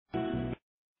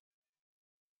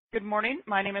Good morning.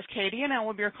 My name is Katie, and I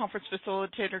will be your conference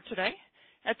facilitator today.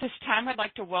 At this time, I'd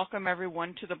like to welcome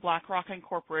everyone to the BlackRock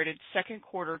Incorporated Second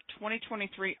Quarter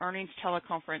 2023 Earnings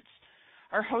Teleconference.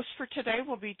 Our host for today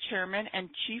will be Chairman and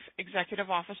Chief Executive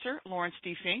Officer Lawrence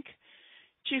D. Fink,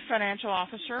 Chief Financial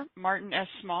Officer Martin S.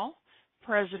 Small,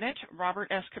 President Robert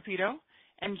S. Capito,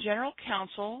 and General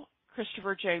Counsel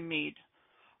Christopher J. Meade.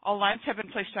 All lines have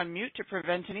been placed on mute to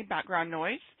prevent any background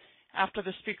noise. After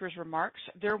the speaker's remarks,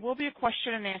 there will be a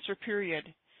question and answer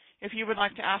period. If you would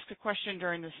like to ask a question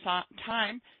during this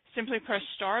time, simply press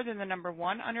star then the number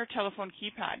 1 on your telephone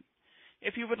keypad.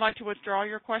 If you would like to withdraw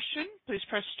your question, please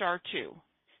press star 2.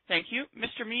 Thank you.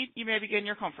 Mr. Meade, you may begin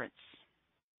your conference.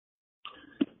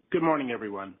 Good morning,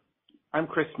 everyone. I'm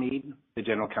Chris Meade, the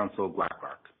General Counsel of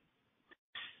BlackRock.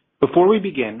 Before we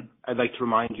begin, I'd like to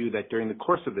remind you that during the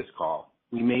course of this call,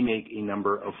 we may make a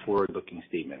number of forward-looking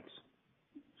statements.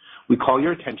 We call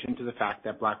your attention to the fact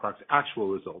that BlackRock's actual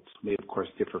results may, of course,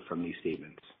 differ from these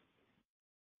statements.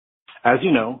 As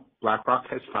you know, BlackRock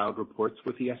has filed reports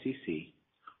with the SEC,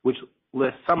 which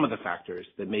list some of the factors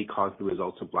that may cause the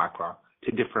results of BlackRock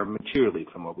to differ materially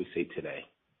from what we say today.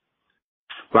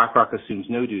 BlackRock assumes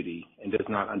no duty and does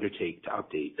not undertake to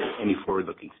update any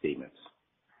forward-looking statements.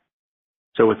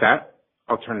 So with that,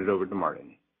 I'll turn it over to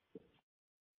Martin.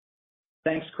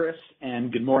 Thanks, Chris, and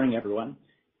good morning, everyone.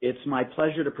 It's my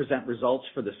pleasure to present results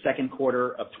for the second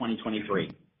quarter of 2023.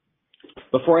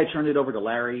 Before I turn it over to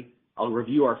Larry, I'll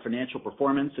review our financial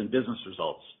performance and business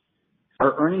results.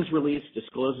 Our earnings release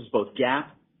discloses both GAAP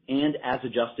and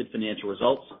as-adjusted financial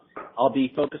results. I'll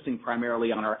be focusing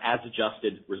primarily on our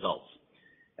as-adjusted results.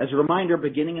 As a reminder,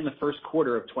 beginning in the first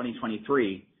quarter of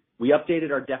 2023, we updated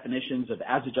our definitions of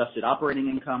as-adjusted operating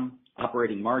income,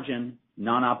 operating margin,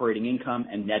 non-operating income,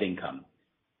 and net income.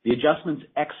 The adjustments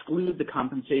exclude the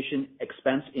compensation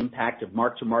expense impact of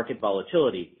mark-to-market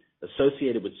volatility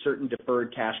associated with certain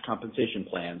deferred cash compensation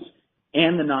plans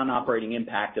and the non-operating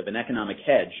impact of an economic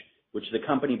hedge, which the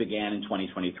company began in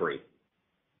 2023.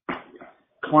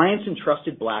 Clients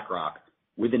entrusted BlackRock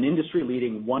with an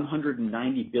industry-leading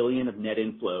 $190 billion of net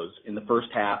inflows in the first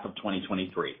half of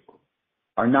 2023.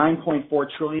 Our $9.4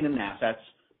 trillion in assets,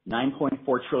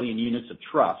 9.4 trillion units of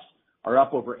trust, are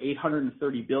up over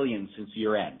 $830 billion since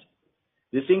year-end.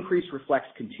 This increase reflects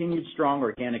continued strong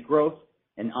organic growth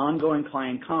and ongoing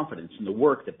client confidence in the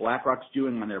work that BlackRock's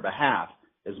doing on their behalf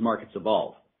as markets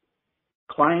evolve.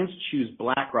 Clients choose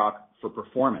BlackRock for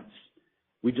performance.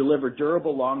 We deliver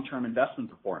durable long-term investment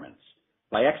performance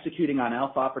by executing on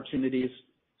alpha opportunities,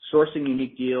 sourcing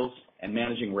unique deals, and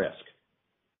managing risk.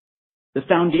 The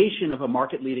foundation of a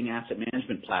market-leading asset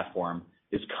management platform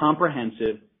is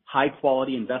comprehensive,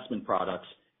 high-quality investment products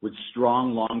with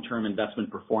strong long-term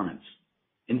investment performance.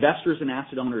 Investors and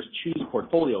asset owners choose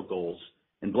portfolio goals,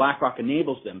 and BlackRock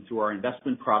enables them through our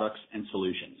investment products and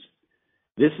solutions.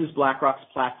 This is BlackRock's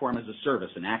platform as a service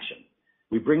in action.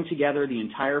 We bring together the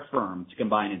entire firm to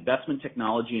combine investment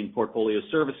technology and portfolio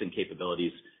servicing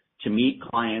capabilities to meet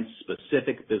clients'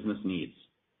 specific business needs.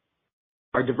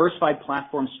 Our diversified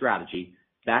platform strategy,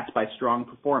 backed by strong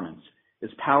performance,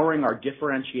 is powering our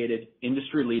differentiated,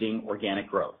 industry-leading organic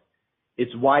growth.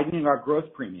 It's widening our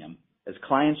growth premium as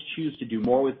clients choose to do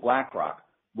more with BlackRock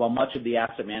while much of the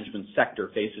asset management sector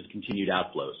faces continued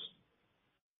outflows.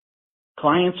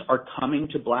 Clients are coming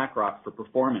to BlackRock for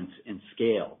performance and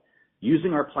scale,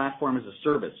 using our platform as a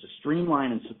service to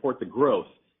streamline and support the growth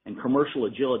and commercial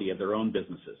agility of their own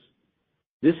businesses.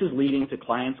 This is leading to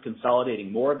clients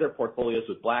consolidating more of their portfolios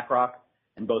with BlackRock,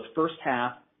 and both first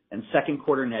half and second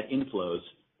quarter net inflows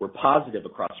were positive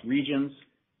across regions,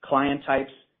 client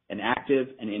types, and active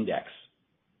and index.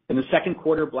 In the second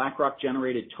quarter, BlackRock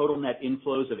generated total net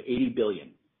inflows of $80 billion,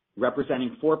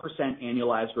 representing 4%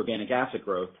 annualized organic asset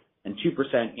growth and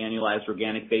 2% annualized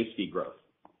organic base fee growth.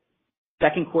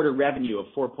 Second quarter revenue of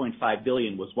 $4.5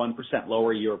 billion was 1%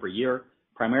 lower year over year,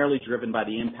 primarily driven by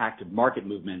the impact of market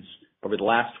movements over the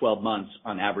last 12 months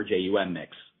on average AUM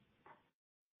mix.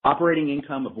 Operating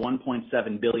income of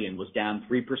 $1.7 billion was down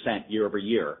 3% year over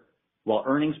year, while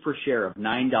earnings per share of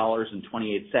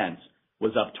 $9.28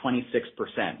 was up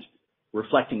 26%,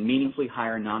 reflecting meaningfully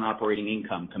higher non-operating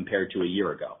income compared to a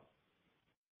year ago.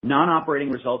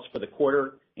 Non-operating results for the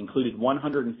quarter included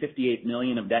 $158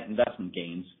 million of net investment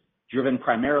gains, driven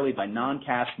primarily by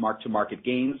non-cash mark-to-market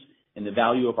gains in the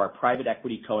value of our private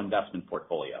equity co-investment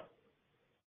portfolio.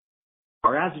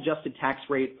 Our as-adjusted tax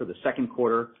rate for the second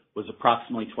quarter was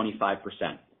approximately 25%.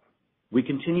 We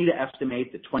continue to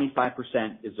estimate that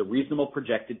 25% is a reasonable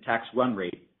projected tax run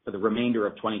rate for the remainder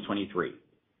of 2023.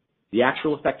 The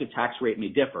actual effective tax rate may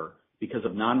differ because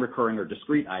of non-recurring or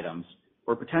discrete items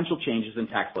or potential changes in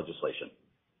tax legislation.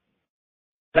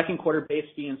 Second quarter base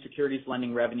fee and securities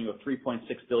lending revenue of $3.6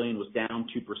 billion was down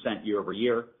 2% year over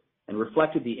year and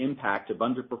reflected the impact of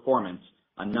underperformance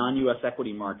on non-U.S.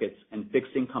 equity markets and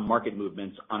fixed income market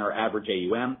movements on our average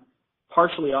AUM,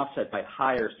 partially offset by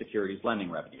higher securities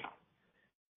lending revenue.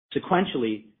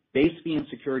 Sequentially, base fee and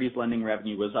securities lending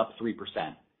revenue was up 3%,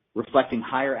 reflecting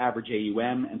higher average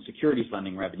AUM and securities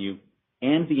lending revenue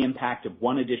and the impact of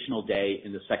one additional day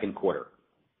in the second quarter.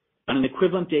 On an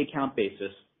equivalent day count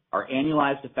basis, our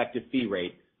annualized effective fee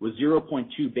rate was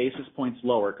 0.2 basis points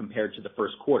lower compared to the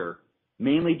first quarter,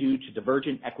 mainly due to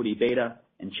divergent equity beta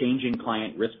and changing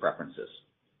client risk preferences.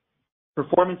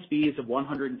 Performance fees of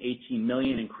 $118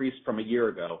 million increased from a year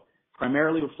ago,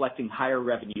 primarily reflecting higher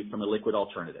revenue from illiquid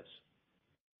alternatives.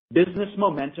 Business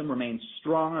momentum remains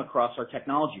strong across our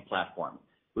technology platform,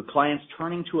 with clients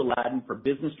turning to Aladdin for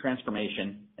business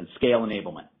transformation and scale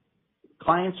enablement.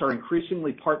 Clients are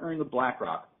increasingly partnering with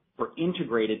BlackRock for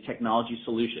integrated technology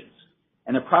solutions,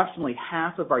 and approximately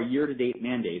half of our year-to-date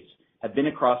mandates have been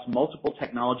across multiple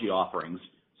technology offerings,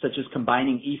 such as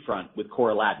combining eFront with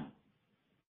Core Aladdin.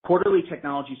 Quarterly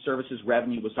technology services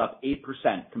revenue was up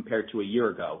 8% compared to a year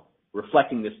ago,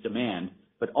 reflecting this demand,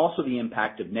 but also the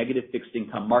impact of negative fixed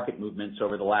income market movements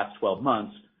over the last 12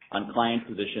 months on client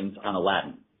positions on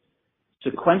Aladdin.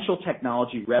 Sequential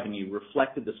technology revenue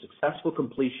reflected the successful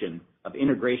completion of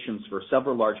integrations for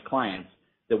several large clients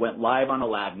that went live on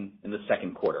Aladdin in the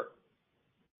second quarter.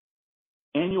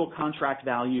 Annual contract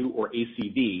value, or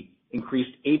ACV,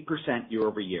 increased 8% year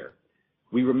over year.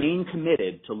 We remain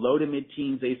committed to low to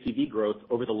mid-teens ACV growth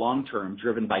over the long term,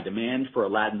 driven by demand for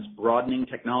Aladdin's broadening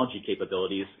technology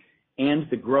capabilities and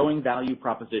the growing value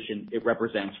proposition it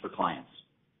represents for clients.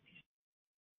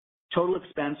 Total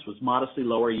expense was modestly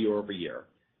lower year over year.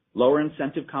 Lower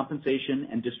incentive compensation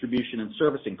and distribution and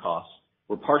servicing costs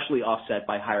were partially offset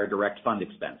by higher direct fund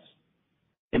expense.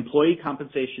 Employee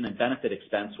compensation and benefit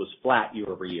expense was flat year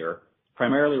over year,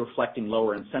 primarily reflecting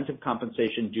lower incentive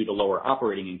compensation due to lower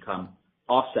operating income,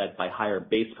 offset by higher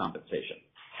base compensation.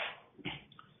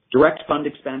 Direct fund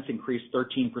expense increased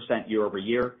 13% year over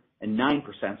year and 9%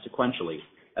 sequentially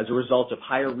as a result of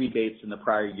higher rebates in the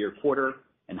prior year quarter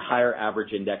and higher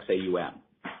average index AUM.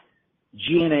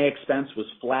 G&A expense was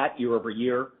flat year over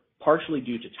year, partially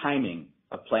due to timing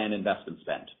of planned investment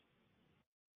spend.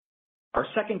 Our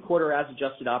second quarter as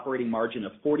adjusted operating margin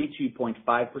of 42.5%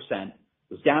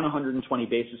 was down 120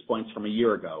 basis points from a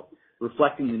year ago,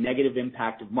 reflecting the negative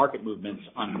impact of market movements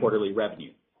on quarterly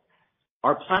revenue.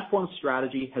 Our platform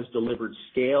strategy has delivered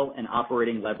scale and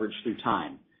operating leverage through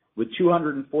time, with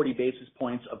 240 basis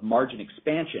points of margin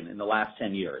expansion in the last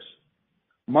 10 years.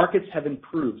 Markets have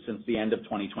improved since the end of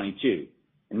 2022,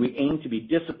 and we aim to be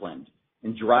disciplined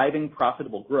in driving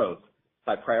profitable growth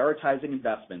by prioritizing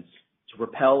investments to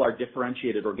propel our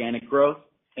differentiated organic growth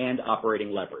and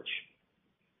operating leverage.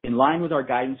 In line with our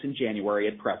guidance in January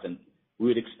at present, we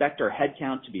would expect our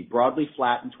headcount to be broadly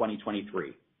flat in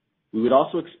 2023. We would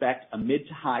also expect a mid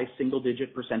to high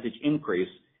single-digit percentage increase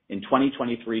in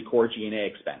 2023 core G&A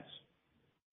expense.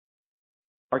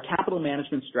 Our capital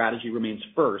management strategy remains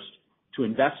first to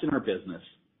invest in our business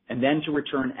and then to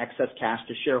return excess cash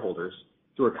to shareholders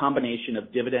through a combination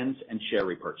of dividends and share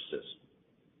repurchases.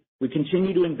 We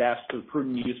continue to invest through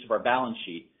prudent use of our balance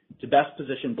sheet to best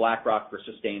position BlackRock for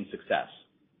sustained success,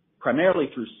 primarily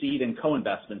through seed and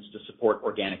co-investments to support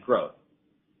organic growth.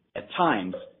 At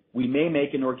times, we may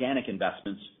make inorganic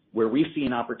investments where we see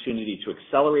an opportunity to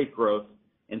accelerate growth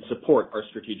and support our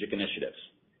strategic initiatives.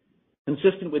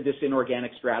 Consistent with this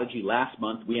inorganic strategy, last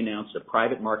month we announced a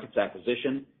private markets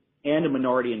acquisition and a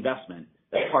minority investment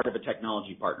as part of a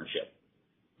technology partnership.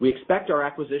 We expect our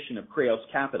acquisition of Kreos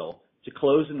Capital to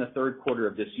close in the third quarter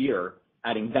of this year,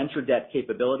 adding venture debt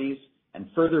capabilities and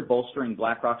further bolstering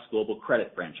BlackRock's global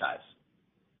credit franchise.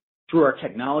 Through our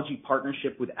technology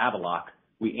partnership with Avaloq,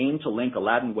 we aim to link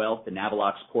Aladdin Wealth and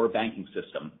Avaloq's core banking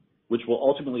system, which will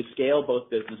ultimately scale both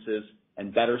businesses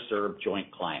and better serve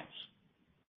joint clients.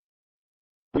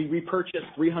 We repurchased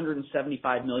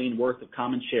 $375 million worth of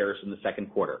common shares in the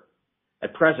second quarter.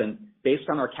 At present, based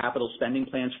on our capital spending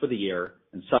plans for the year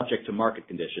and subject to market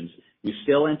conditions, we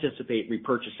still anticipate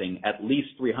repurchasing at least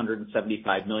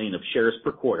 $375 million of shares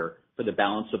per quarter for the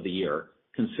balance of the year,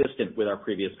 consistent with our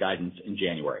previous guidance in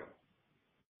January.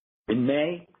 In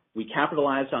May, we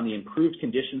capitalized on the improved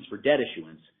conditions for debt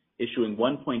issuance, issuing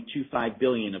 $1.25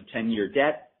 billion of 10-year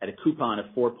debt at a coupon of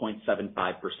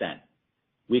 4.75%.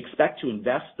 We expect to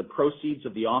invest the proceeds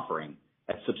of the offering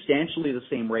at substantially the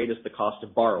same rate as the cost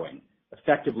of borrowing,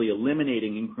 effectively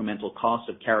eliminating incremental costs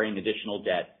of carrying additional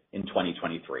debt in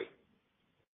 2023.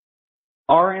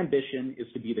 Our ambition is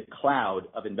to be the cloud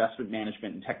of investment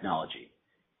management and technology,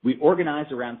 We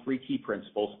organize around three key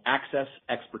principles: access,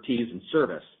 expertise, and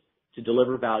service to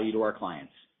deliver value to our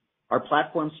clients. Our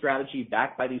platform strategy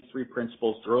backed by these three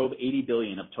principles drove $80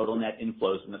 billion of total net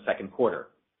inflows in the second quarter.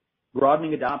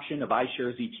 Broadening adoption of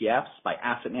iShares ETFs by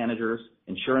asset managers,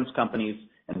 insurance companies,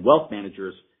 and wealth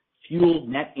managers fueled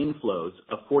net inflows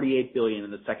of $48 billion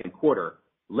in the second quarter,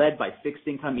 led by fixed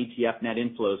income ETF net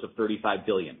inflows of $35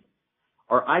 billion.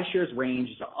 Our iShares range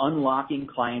is unlocking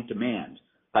client demand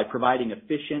by providing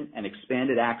efficient and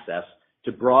expanded access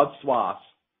to broad swaths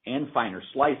and finer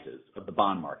slices of the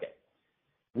bond market.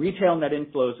 Retail net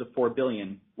inflows of $4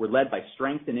 billion were led by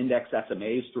strength in index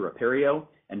SMAs through Aperio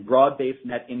and broad-based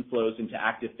net inflows into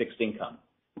active fixed income.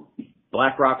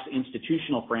 BlackRock's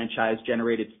institutional franchise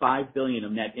generated $5 billion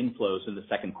of net inflows in the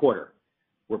second quarter.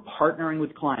 We're partnering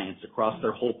with clients across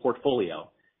their whole portfolio,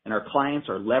 and our clients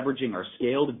are leveraging our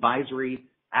scaled advisory,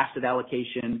 asset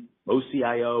allocation,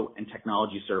 OCIO, and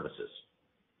technology services.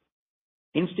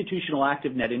 Institutional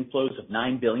active net inflows of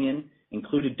 $9 billion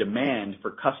included demand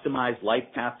for customized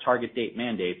LifePath target date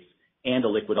mandates and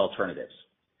illiquid alternatives.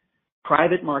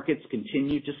 Private markets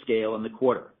continued to scale in the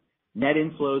quarter. Net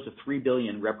inflows of $3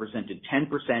 billion represented 10%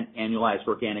 annualized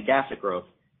organic asset growth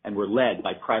and were led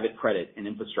by private credit and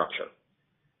infrastructure.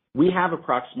 We have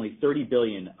approximately $30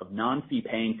 billion of non-fee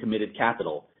paying committed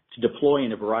capital to deploy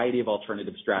in a variety of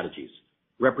alternative strategies,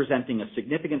 representing a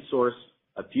significant source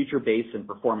of future base and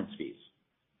performance fees.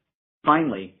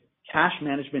 Finally, cash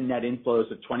management net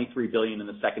inflows of $23 billion in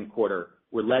the second quarter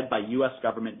were led by U.S.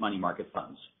 government money market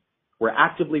funds. We're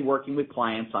actively working with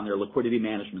clients on their liquidity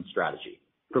management strategy,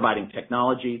 providing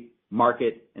technology,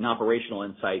 market, and operational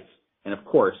insights, and of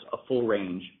course, a full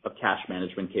range of cash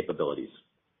management capabilities.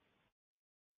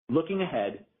 Looking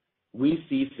ahead, we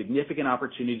see significant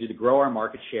opportunity to grow our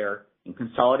market share and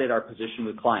consolidate our position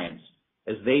with clients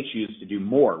as they choose to do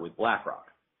more with BlackRock.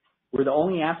 We're the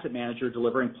only asset manager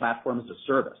delivering platform as a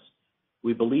service.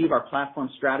 We believe our platform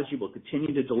strategy will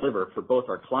continue to deliver for both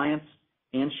our clients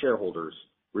and shareholders,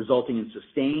 resulting in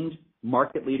sustained,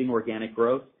 market-leading organic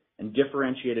growth and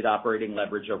differentiated operating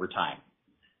leverage over time.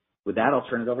 With that, I'll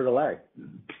turn it over to Larry.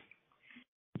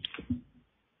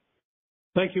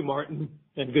 Thank you, Martin,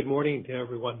 and good morning to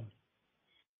everyone.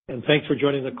 And thanks for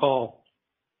joining the call.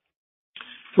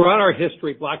 Throughout our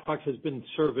history, BlackRock has been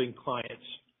serving clients.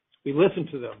 We listen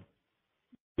to them.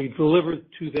 We deliver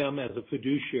to them as a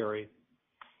fiduciary.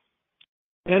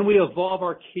 And we evolve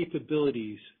our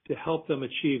capabilities to help them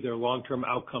achieve their long-term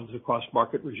outcomes across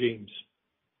market regimes.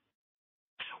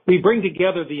 We bring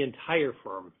together the entire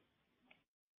firm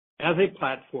as a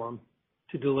platform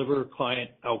to deliver client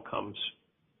outcomes.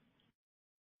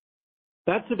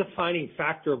 That's a defining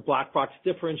factor of BlackRock's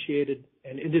differentiated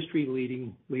and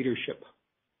industry-leading leadership.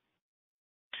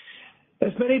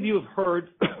 As many of you have heard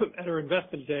at our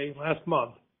investment day last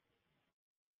month,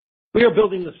 we are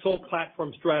building the sole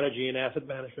platform strategy in asset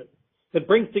management that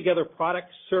brings together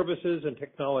products, services, and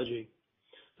technology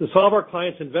to solve our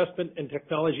clients' investment and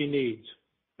technology needs.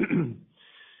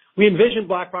 We envision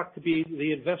BlackRock to be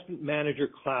the investment manager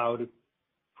cloud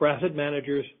for asset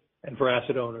managers and for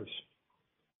asset owners.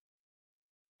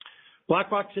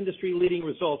 BlackRock's industry-leading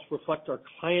results reflect our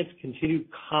clients' continued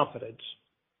confidence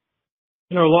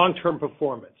in our long-term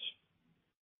performance.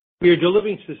 We are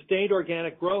delivering sustained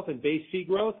organic growth and base fee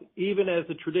growth, even as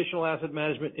the traditional asset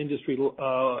management industry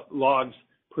logs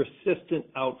persistent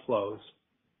outflows.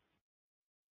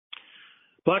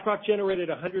 BlackRock generated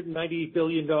 $190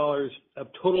 billion of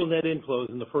total net inflows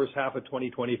in the first half of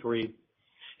 2023,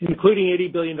 including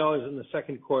 $80 billion in the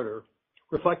second quarter,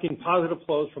 reflecting positive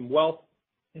flows from wealth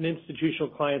and institutional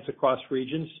clients across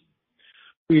regions.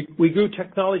 We grew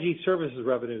technology services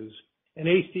revenues and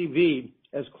ACV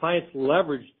as clients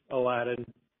leveraged Aladdin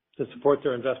to support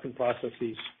their investment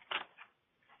processes.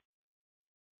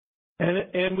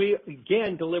 And we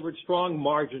again delivered strong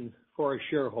margin for our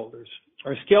shareholders.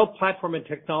 Our scaled platform and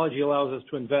technology allows us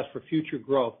to invest for future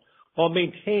growth while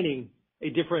maintaining a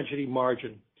differentiating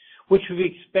margin, which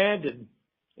we've expanded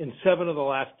in 7 of the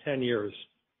last 10 years.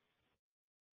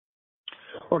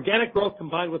 Organic growth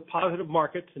combined with positive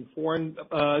markets and foreign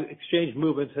exchange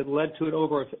movements had led to an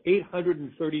over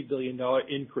 $830 billion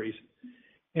increase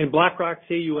in BlackRock's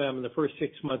AUM in the first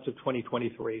 6 months of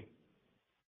 2023.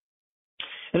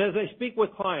 And as I speak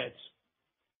with clients,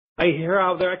 I hear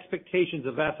how their expectations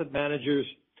of asset managers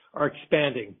are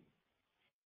expanding.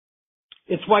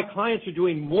 It's why clients are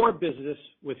doing more business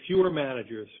with fewer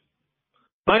managers.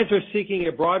 Clients are seeking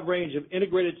a broad range of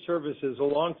integrated services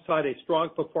alongside a strong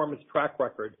performance track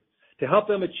record to help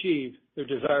them achieve their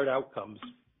desired outcomes.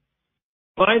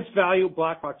 Clients value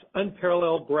BlackRock's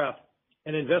unparalleled breadth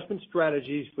and investment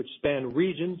strategies which span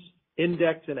regions,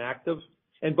 index, and active,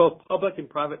 in both public and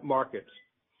private markets.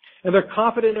 And they're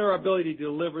confident in our ability to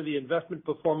deliver the investment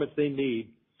performance they need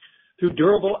through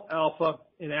durable alpha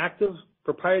in active,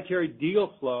 proprietary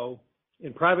deal flow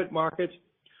in private markets,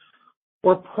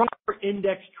 or proper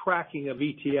index tracking of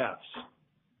ETFs.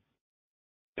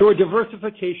 Through a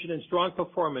diversification and strong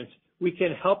performance, we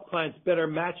can help clients better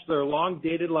match their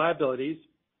long-dated liabilities,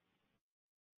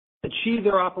 achieve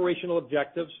their operational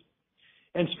objectives,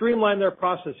 and streamline their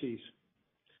processes.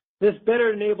 This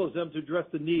better enables them to address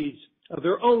the needs of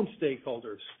their own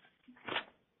stakeholders.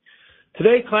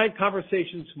 Today, client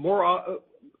conversations more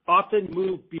often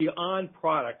move beyond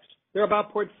products. They're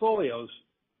about portfolios.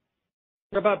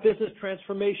 They're about business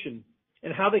transformation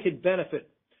and how they could benefit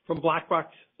from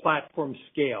BlackRock's platform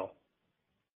scale.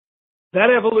 That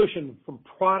evolution from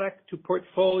product to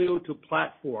portfolio to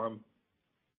platform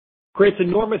creates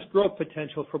enormous growth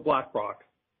potential for BlackRock,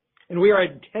 and we are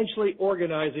intentionally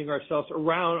organizing ourselves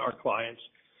around our clients,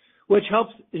 which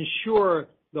helps ensure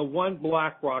the one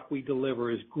BlackRock we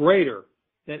deliver is greater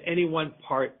than any one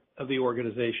part of the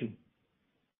organization.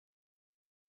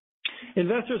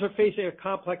 Investors are facing a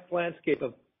complex landscape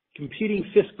of competing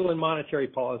fiscal and monetary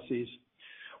policies,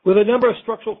 with a number of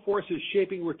structural forces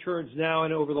shaping returns now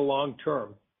and over the long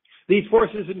term. These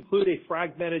forces include a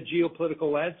fragmented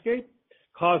geopolitical landscape,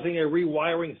 causing a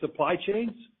rewiring of supply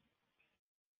chains,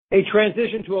 a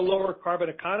transition to a lower carbon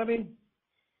economy,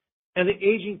 and the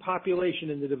aging population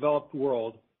in the developed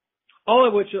world, all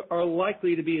of which are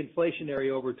likely to be inflationary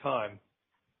over time.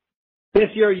 This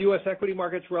year, U.S. equity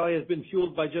markets rally has been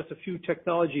fueled by just a few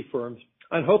technology firms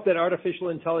on hope that artificial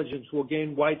intelligence will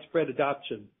gain widespread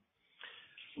adoption.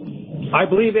 I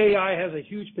believe AI has a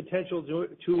huge potential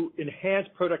to enhance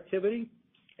productivity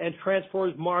and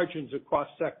transform margins across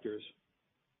sectors.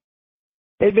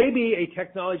 It may be a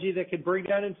technology that can bring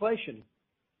down inflation,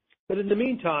 but in the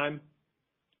meantime,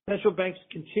 central banks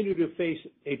continue to face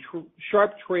a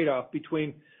sharp trade-off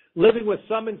between living with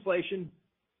some inflation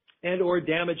and or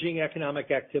damaging economic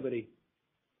activity.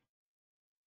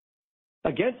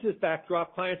 Against this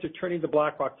backdrop, clients are turning to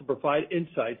BlackRock to provide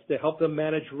insights to help them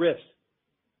manage risks,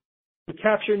 to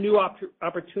capture new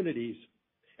opportunities,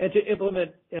 and to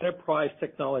implement enterprise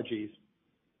technologies.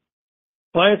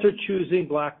 Clients are choosing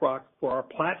BlackRock for our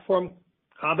platform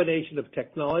combination of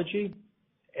technology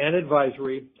and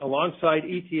advisory alongside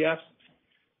ETFs,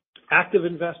 active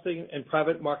investing, and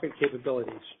private market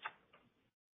capabilities.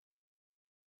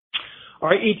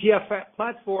 Our ETF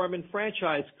platform and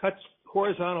franchise cuts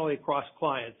horizontally across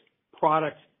clients,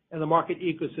 products, and the market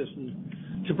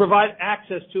ecosystem to provide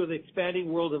access to the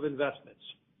expanding world of investments.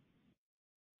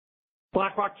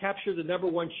 BlackRock captured the number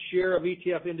one share of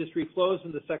ETF industry flows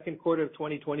in the second quarter of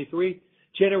 2023,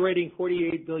 generating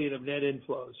 $48 billion of net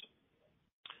inflows.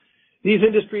 These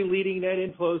industry-leading net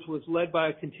inflows was led by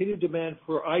a continued demand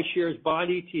for iShares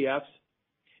bond ETFs,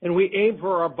 and we aim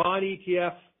for our bond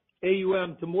ETF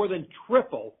AUM to more than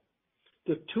triple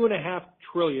to $2.5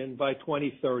 trillion by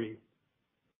 2030.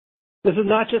 This is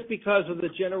not just because of the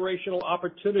generational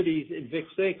opportunities in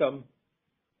fixed income,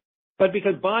 but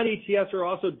because bond ETFs are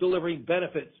also delivering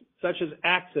benefits such as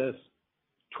access,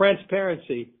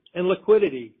 transparency, and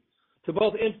liquidity to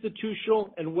both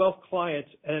institutional and wealth clients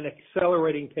at an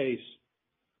accelerating pace.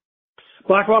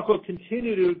 BlackRock will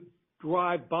continue to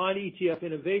drive bond ETF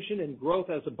innovation and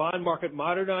growth as the bond market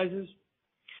modernizes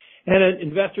and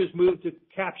investors move to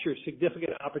capture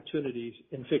significant opportunities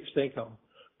in fixed income.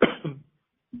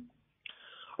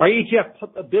 Our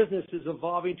ETF business is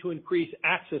evolving to increase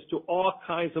access to all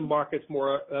kinds of markets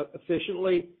more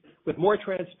efficiently, with more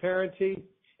transparency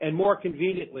and more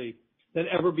conveniently than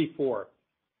ever before.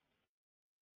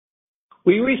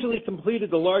 We recently completed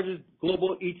the largest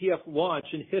global ETF launch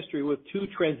in history with 2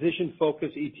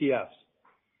 transition-focused ETFs.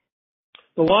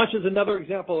 The launch is another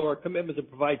example of our commitment to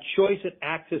provide choice and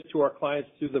access to our clients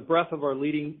through the breadth of our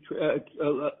leading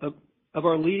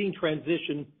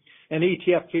transition and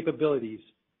ETF capabilities.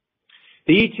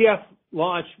 The ETF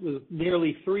launched with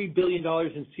nearly $3 billion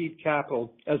in seed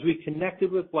capital as we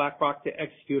connected with BlackRock to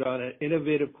execute on an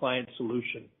innovative client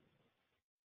solution.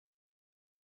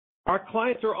 Our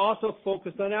clients are also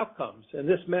focused on outcomes, and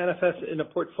this manifests in a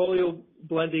portfolio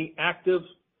blending active,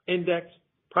 index,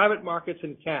 private markets,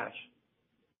 and cash.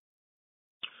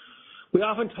 We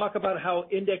often talk about how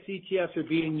index ETFs are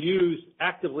being used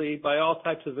actively by all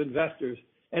types of investors,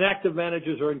 and active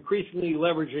managers are increasingly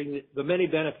leveraging the many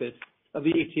benefits of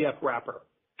the ETF wrapper.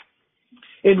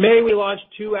 In May, we launched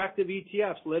 2 active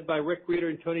ETFs led by Rick Reeder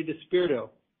and Tony DeSpirito.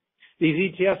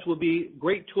 These ETFs will be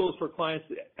great tools for clients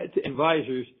and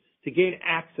advisors to gain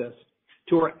access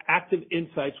to our active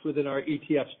insights within our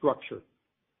ETF structure.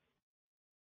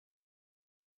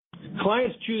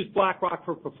 Clients choose BlackRock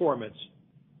for performance.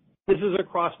 This is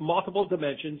across multiple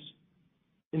dimensions,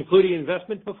 including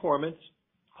investment performance,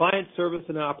 client service,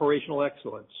 and operational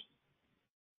excellence.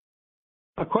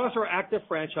 Across our active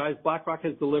franchise, BlackRock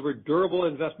has delivered durable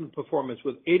investment performance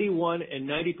with 81 and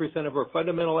 90% of our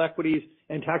fundamental equities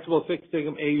and taxable fixed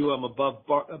income AUM above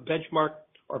benchmark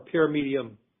or peer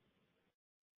medium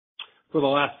for the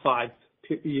last 5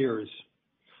 years.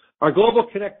 Our global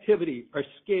connectivity, our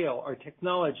scale, our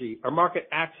technology, our market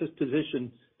access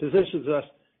positions us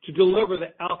to deliver the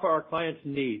alpha our clients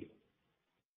need.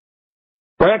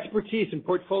 Our expertise in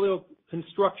portfolio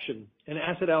construction and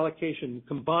asset allocation,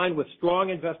 combined with strong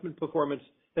investment performance,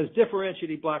 has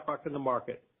differentiated BlackRock in the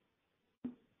market.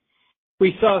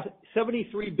 We saw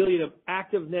 $73 billion of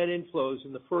active net inflows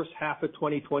in the first half of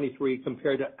 2023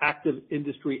 compared to active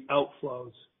industry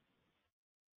outflows.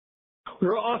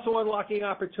 We're also unlocking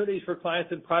opportunities for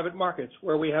clients in private markets,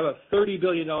 where we have $30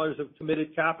 billion of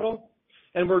committed capital,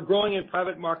 and we're growing in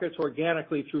private markets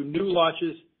organically through new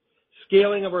launches,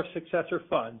 scaling of our successor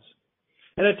funds.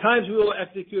 And at times, we will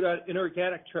execute on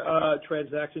inorganic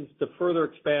transactions to further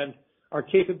expand our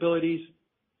capabilities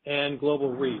and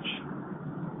global reach.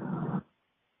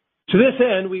 To this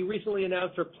end, we recently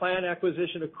announced our planned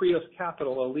acquisition of Kreos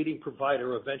Capital, a leading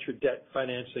provider of venture debt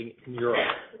financing in Europe.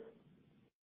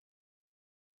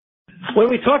 When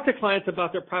we talk to clients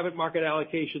about their private market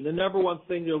allocation, the number one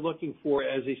thing they're looking for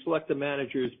as they select a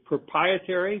manager is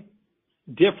proprietary,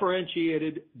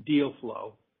 differentiated deal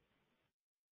flow.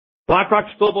 BlackRock's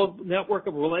global network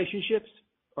of relationships,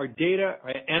 our data,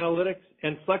 our analytics,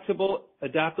 and flexible,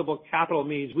 adaptable capital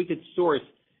means we could source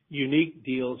unique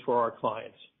deals for our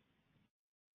clients.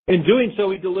 In doing so,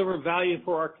 we deliver value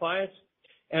for our clients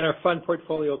and our fund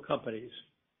portfolio companies.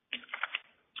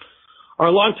 Our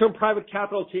long-term private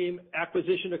capital team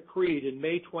acquisition of Creed in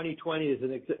May 2020 is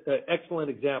an excellent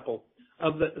example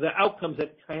of the outcomes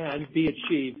that can be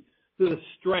achieved through the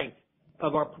strength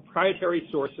of our proprietary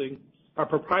sourcing, our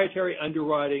proprietary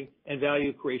underwriting, and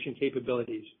value creation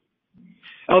capabilities.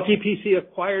 LTPC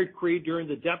acquired Creed during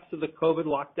the depths of the COVID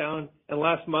lockdown, and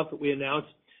last month we announced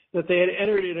that they had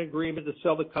entered an agreement to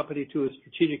sell the company to a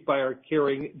strategic buyer,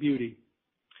 Kering Beauty.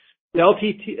 The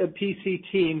LTPC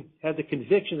team had the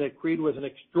conviction that Creed was an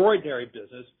extraordinary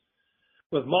business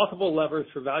with multiple levers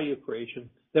for value creation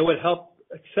that would help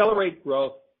accelerate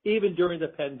growth even during the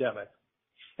pandemic.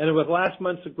 And with last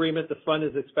month's agreement, the fund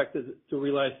is expected to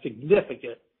realize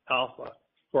significant alpha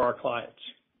for our clients.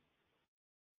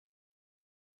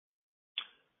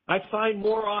 I find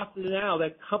more often now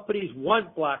that companies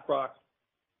want BlackRock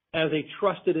as a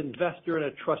trusted investor and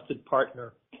a trusted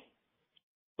partner.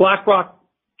 BlackRock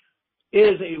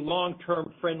is a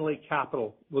long-term friendly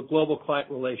capital with global client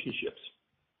relationships.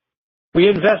 We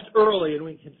invest early and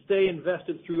we can stay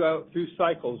invested through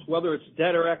cycles, whether it's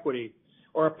debt or equity,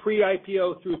 or a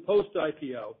pre-IPO through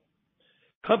post-IPO.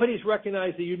 Companies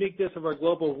recognize the uniqueness of our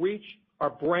global reach, our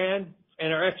brand,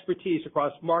 and our expertise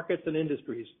across markets and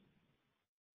industries.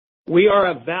 We are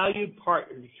a valued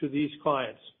partner to these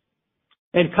clients,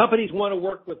 and companies want to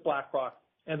work with BlackRock,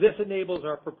 and this enables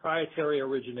our proprietary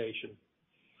origination.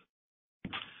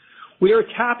 We are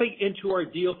tapping into our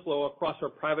deal flow across our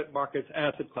private markets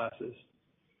asset classes,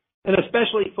 and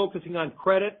especially focusing on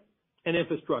credit and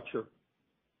infrastructure.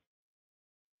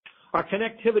 Our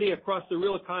connectivity across the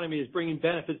real economy is bringing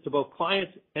benefits to both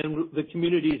clients and the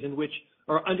communities in which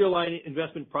our underlying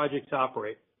investment projects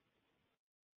operate.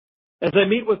 As I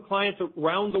meet with clients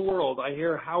around the world, I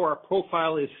hear how our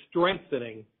profile is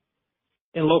strengthening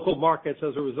in local markets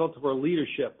as a result of our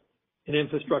leadership in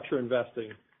infrastructure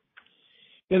investing.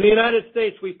 In the United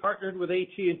States, we partnered with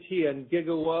AT&T and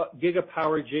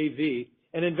Gigapower JV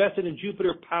and invested in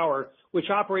Jupiter Power, which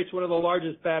operates one of the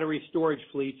largest battery storage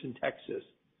fleets in Texas.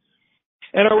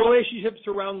 And our relationships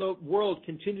around the world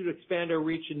continue to expand our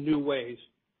reach in new ways.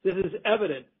 This is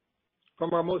evident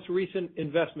from our most recent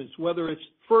investments, whether it's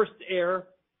First Air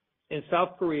in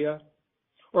South Korea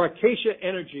or Acacia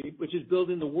Energy, which is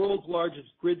building the world's largest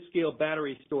grid-scale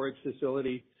battery storage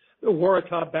facility, the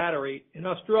Waratah Battery in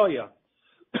Australia.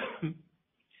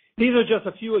 These are just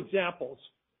a few examples.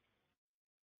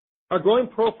 Our growing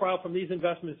profile from these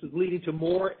investments is leading to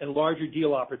more and larger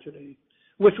deal opportunities,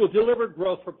 which will deliver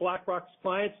growth for BlackRock's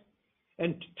clients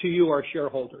and to you, our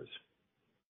shareholders.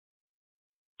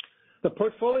 The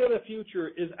portfolio of the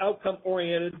future is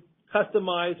outcome-oriented,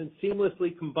 customized, and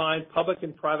seamlessly combined public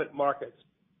and private markets.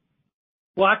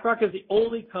 BlackRock is the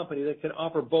only company that can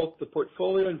offer both the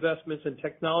portfolio investments and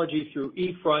technology through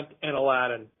eFront and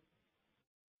Aladdin.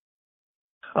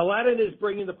 Aladdin is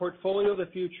bringing the portfolio of the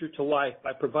future to life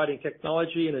by providing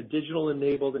technology in a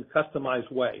digital-enabled and customized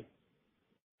way.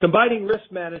 combining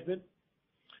risk management,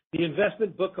 the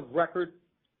investment book of record,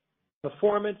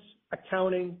 performance,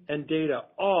 accounting, and data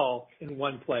all in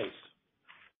one place.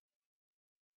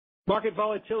 Market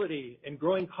volatility and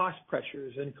growing cost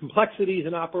pressures and complexities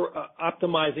in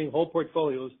optimizing whole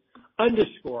portfolios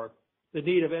underscore the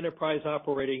need of enterprise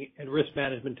operating and risk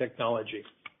management technology.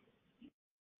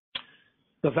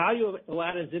 The value of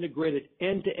Aladdin's integrated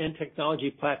end-to-end technology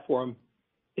platform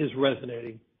is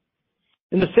resonating.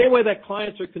 In the same way that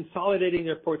clients are consolidating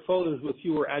their portfolios with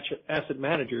fewer asset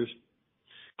managers,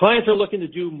 clients are looking to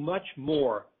do much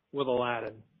more with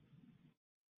Aladdin.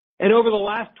 And over the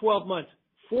last 12 months,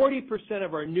 40%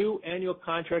 of our new annual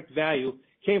contract value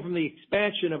came from the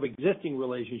expansion of existing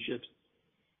relationships.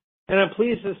 And I'm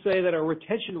pleased to say that our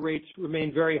retention rates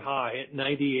remain very high at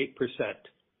 98%.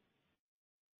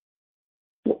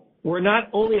 We're not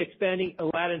only expanding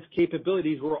Aladdin's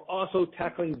capabilities, we're also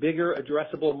tackling bigger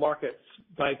addressable markets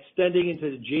by extending into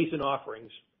adjacent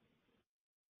offerings.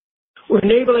 We're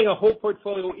enabling a whole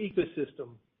portfolio ecosystem,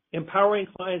 empowering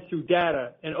clients through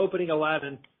data, and opening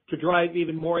Aladdin to drive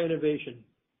even more innovation.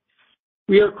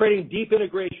 We are creating deep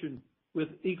integration with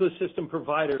ecosystem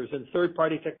providers and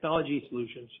third-party technology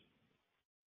solutions.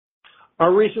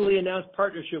 Our recently announced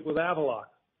partnership with Avaloq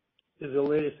is the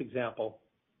latest example.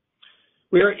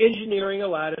 We are engineering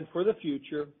Aladdin for the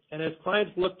future, and as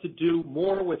clients look to do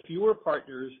more with fewer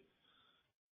partners,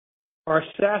 our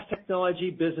SaaS technology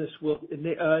business will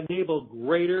enable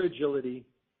greater agility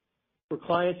for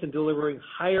clients in delivering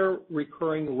higher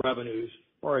recurring revenues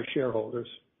for our shareholders.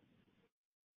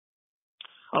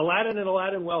 Aladdin and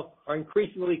Aladdin Wealth are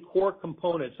increasingly core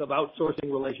components of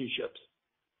outsourcing relationships.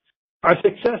 Our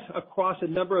success across a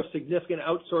number of significant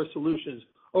outsourced solutions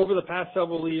over the past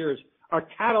several years are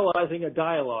catalyzing a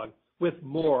dialogue with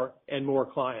more and more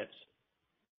clients.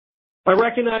 I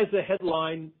recognize the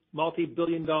headline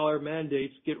multi-billion-dollar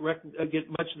mandates get much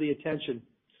of the attention,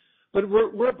 but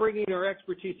we're bringing our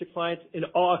expertise to clients in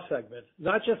all segments,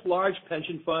 not just large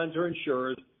pension funds or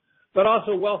insurers, but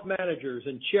also wealth managers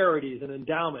and charities and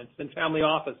endowments and family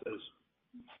offices.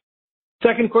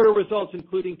 Second quarter results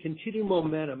including continued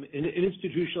momentum in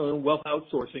institutional and wealth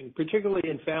outsourcing, particularly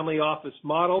in family office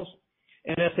models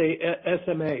and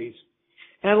SMAs.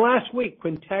 And last week,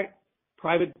 Quintet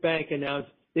Private Bank announced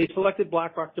they selected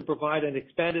BlackRock to provide an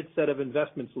expanded set of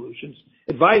investment solutions,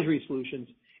 advisory solutions,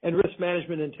 and risk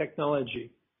management and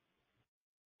technology.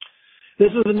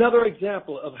 This is another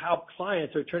example of how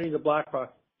clients are turning to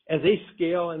BlackRock as they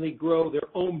scale and they grow their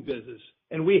own business,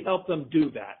 and we help them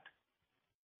do that.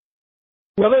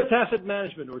 Whether it's asset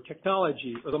management or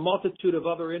technology or the multitude of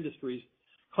other industries,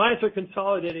 clients are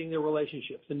consolidating their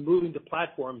relationships and moving to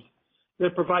platforms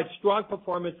that provide strong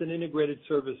performance and integrated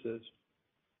services.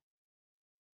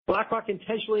 BlackRock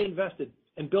intentionally invested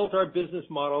and built our business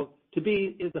model to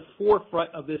be in the forefront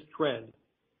of this trend.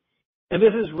 And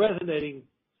this is resonating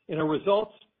in our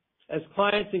results as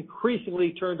clients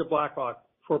increasingly turn to BlackRock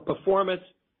for performance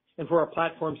and for our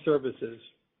platform services.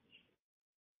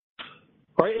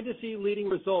 Our industry-leading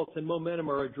results and momentum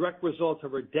are a direct result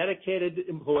of our dedicated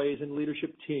employees and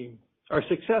leadership team. Our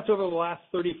success over the last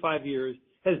 35 years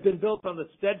has been built on the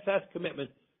steadfast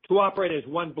commitment to operate as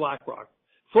one BlackRock,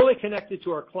 fully connected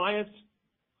to our clients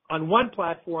on one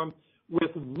platform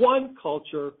with one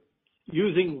culture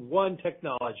using one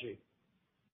technology.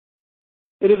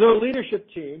 It is our leadership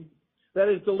team that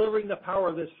is delivering the power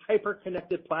of this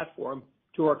hyper-connected platform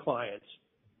to our clients.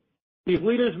 These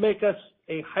leaders make us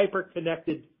a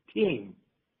hyper-connected team.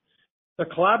 Their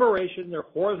collaboration, their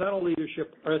horizontal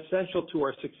leadership are essential to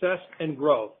our success and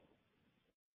growth.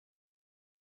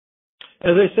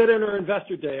 As I said in our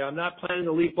Investor Day, I'm not planning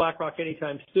to leave BlackRock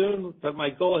anytime soon, but my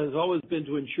goal has always been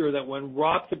to ensure that when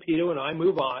Rob Capito and I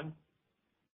move on,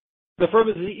 the firm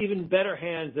is in even better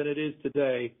hands than it is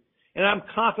today, and I'm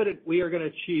confident we are going to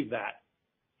achieve that.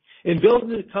 In building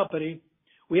the company,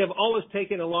 we have always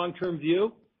taken a long-term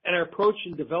view, and our approach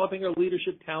in developing our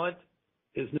leadership talent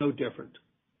is no different.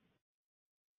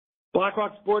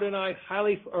 BlackRock's board and I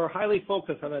are highly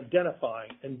focused on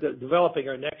identifying and developing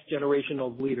our next generation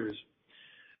of leaders.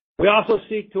 We also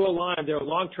seek to align their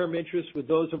long-term interests with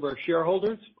those of our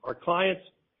shareholders, our clients,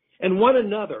 and one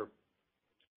another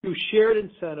through shared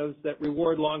incentives that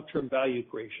reward long-term value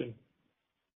creation.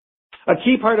 A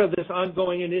key part of this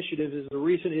ongoing initiative is the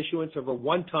recent issuance of a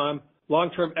one-time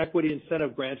long-term equity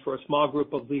incentive grant for a small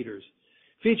group of leaders.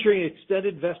 Featuring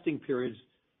extended vesting periods,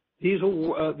 these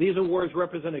awards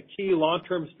represent a key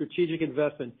long-term strategic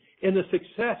investment in the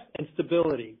success and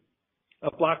stability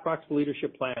of BlackRock's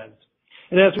leadership plans,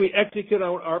 and as we execute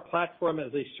on our platform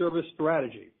as a service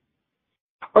strategy.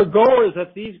 Our goal is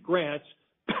that these grants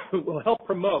will help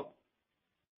promote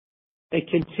a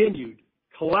continued,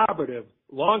 collaborative,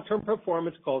 long-term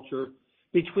performance culture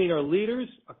between our leaders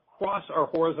across our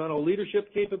horizontal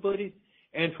leadership capabilities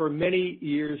and for many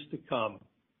years to come.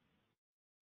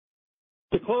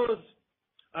 To close,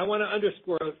 I want to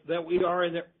underscore that we are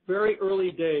in the very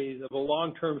early days of a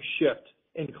long-term shift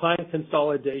in client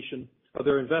consolidation of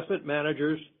their investment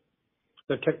managers,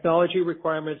 their technology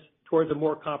requirements towards a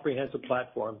more comprehensive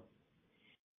platform.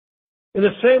 In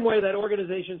the same way that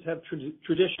organizations have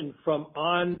transitioned from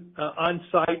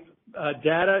on-site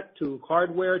data to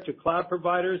hardware to cloud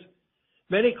providers,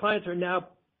 many clients are now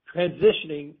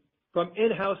transitioning from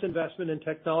in-house investment in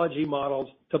technology models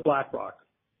to BlackRock.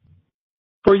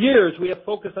 For years, we have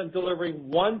focused on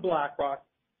delivering one BlackRock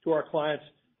to our clients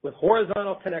with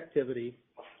horizontal connectivity,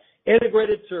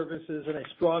 integrated services, and a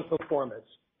strong performance.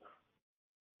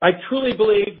 I truly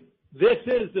believe this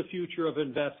is the future of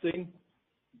investing,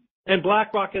 and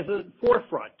BlackRock is at the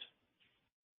forefront.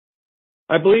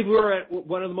 I believe we're at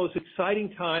one of the most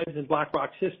exciting times in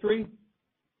BlackRock's history.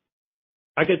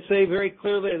 I could say very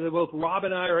clearly that both Rob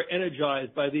and I are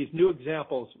energized by these new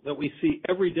examples that we see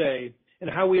every day and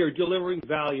how we are delivering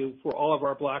value for all of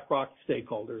our BlackRock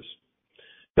stakeholders.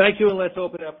 Thank you, and let's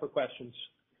open it up for questions.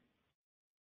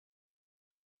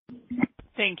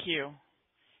 Thank you.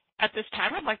 At this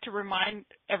time, I'd like to remind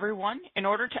everyone, in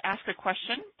order to ask a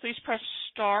question, please press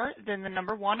star, then the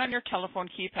number 1 on your telephone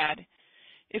keypad.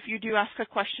 If you do ask a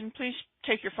question, please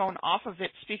take your phone off of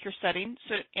its speaker settings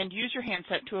and use your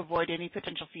handset to avoid any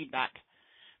potential feedback.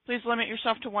 Please limit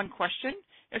yourself to one question.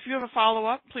 If you have a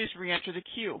follow-up, please re-enter the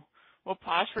queue. We'll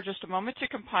pause for just a moment to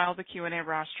compile the Q&A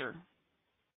roster.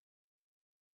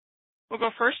 We'll go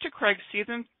first to Craig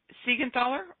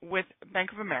Siegenthaler with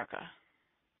Bank of America.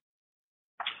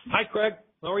 Hi, Craig.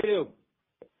 How are you?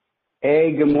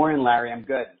 Hey, good morning, Larry. I'm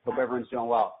good. Hope everyone's doing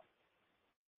well.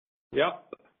 Yep.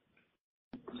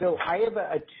 So I have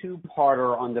a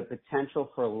two-parter on the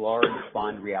potential for large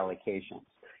fund reallocations.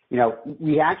 You know,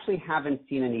 we actually haven't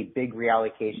seen any big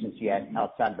reallocations yet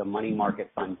outside the money market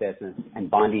fund business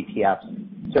and bond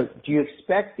ETFs. So do you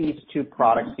expect these two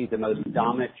products to be the most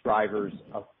dominant drivers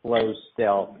of flows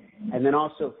still? And then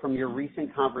also from your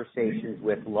recent conversations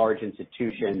with large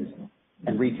institutions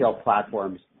and retail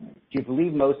platforms, do you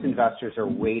believe most investors are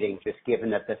waiting, just given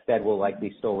that the Fed will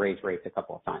likely still raise rates a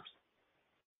couple of times?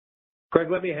 Craig,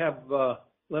 let me have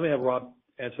Rob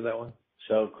answer that one.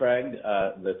 So, Craig,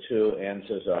 the two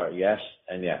answers are yes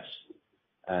and yes.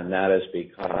 And that is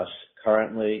because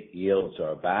currently yields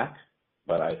are back,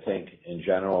 but I think in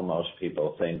general most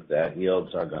people think that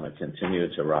yields are going to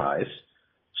continue to rise.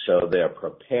 So they're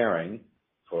preparing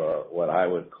for what I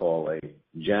would call a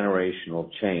generational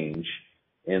change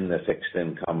in the fixed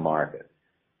income market,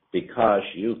 because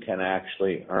you can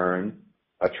actually earn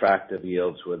attractive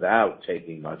yields without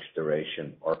taking much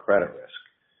duration or credit risk.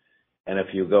 And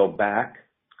if you go back,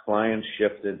 clients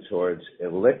shifted towards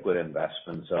illiquid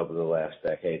investments over the last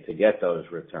decade to get those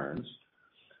returns.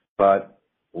 But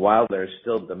while there's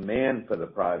still demand for the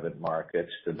private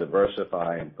markets to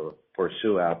diversify and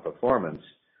pursue outperformance,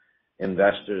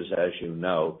 investors, as you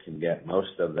know, can get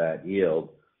most of that yield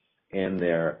in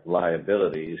their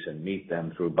liabilities and meet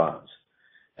them through bonds.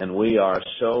 And we are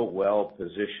so well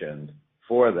positioned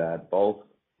for that, both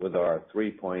with our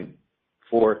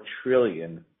 $3.4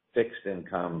 trillion fixed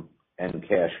income and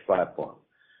cash platform.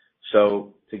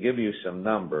 So to give you some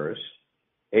numbers,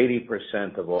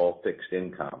 80% of all fixed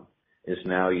income is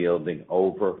now yielding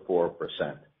over 4%.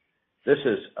 This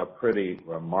is a pretty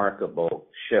remarkable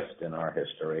shift in our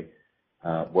history.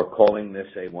 We're calling this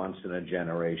a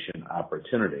once-in-a-generation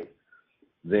opportunity.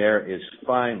 There is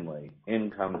finally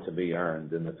income to be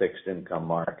earned in the fixed income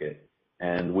market,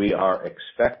 and we are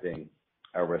expecting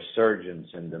a resurgence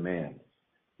in demand.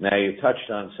 Now, you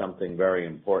touched on something very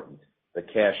important, the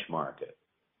cash market.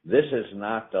 This is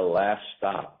not the last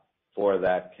stop for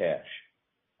that cash.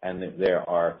 And there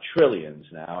are trillions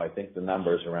now, I think the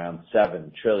number is around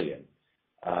 7 trillion,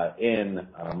 in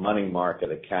money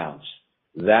market accounts.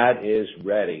 That is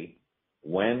ready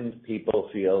when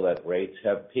people feel that rates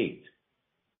have peaked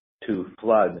to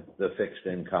flood the fixed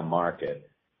income market.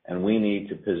 And we need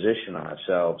to position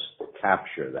ourselves to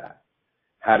capture that.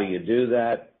 How do you do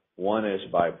that? One is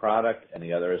by product and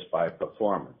the other is by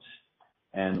performance.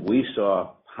 And we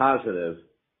saw positive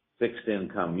fixed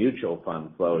income mutual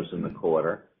fund flows in the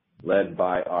quarter, led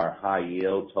by our high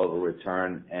yield, total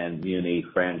return, and muni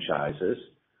franchises.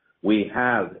 We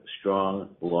have strong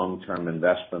long-term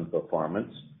investment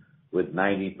performance with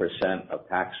 90% of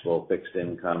taxable fixed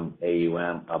income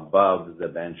AUM above the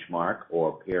benchmark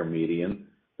or peer median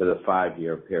for the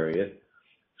 5-year period.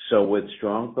 So with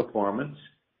strong performance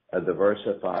a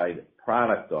diversified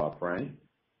product offering,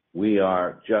 we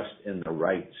are just in the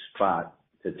right spot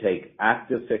to take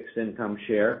active fixed income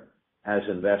share as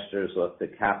investors look to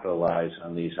capitalize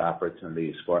on these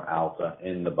opportunities for alpha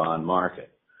in the bond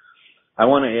market. I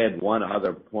want to add one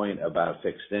other point about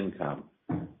fixed income.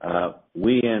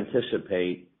 We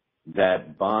anticipate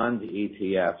that bond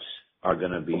ETFs are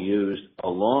going to be used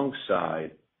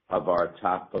alongside of our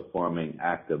top performing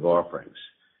active offerings.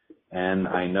 And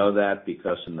I know that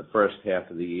because in the first half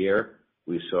of the year,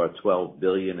 we saw $12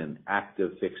 billion in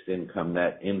active fixed income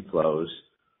net inflows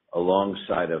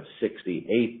alongside of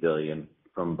 $68 billion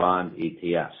from bond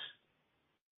ETFs.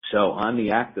 So on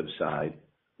the active side,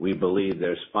 we believe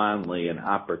there's finally an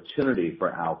opportunity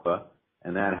for alpha,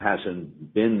 and that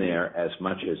hasn't been there as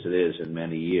much as it is in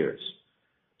many years.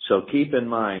 So keep in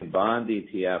mind, bond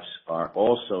ETFs are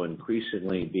also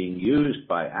increasingly being used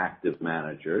by active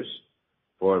managers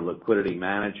for liquidity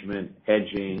management,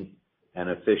 hedging, and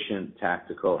efficient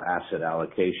tactical asset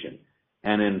allocation.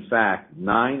 And in fact,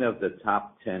 9 of the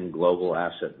top 10 global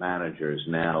asset managers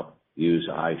now use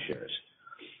iShares.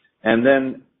 And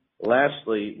then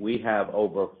lastly, we have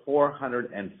over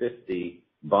 450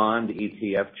 bond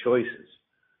ETF choices,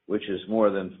 which is more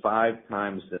than 5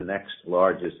 times the next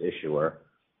largest issuer,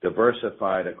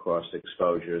 diversified across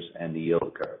exposures and the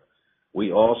yield curve.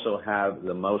 We also have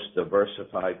the most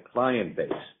diversified client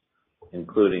base,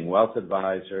 including wealth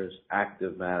advisors,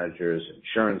 active managers,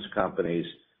 insurance companies,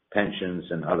 pensions,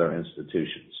 and other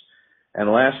institutions.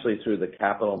 And lastly, through the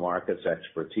capital markets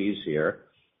expertise here,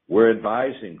 we're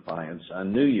advising clients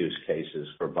on new use cases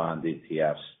for bond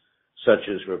ETFs, such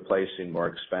as replacing more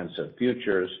expensive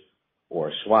futures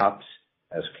or swaps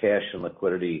as cash and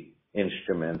liquidity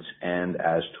instruments and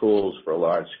as tools for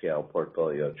large-scale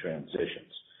portfolio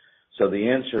transitions. So the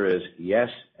answer is yes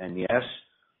and yes.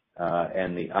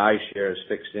 And the iShares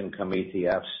fixed income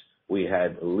ETFs, we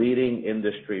had leading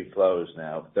industry flows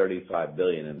now, $35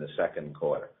 billion in the second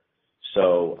quarter.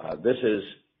 So this is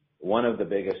one of the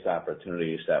biggest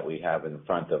opportunities that we have in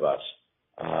front of us,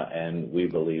 and we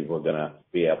believe we're going to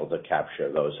be able to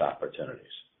capture those opportunities.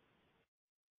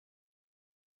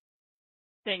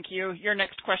 Thank you. Your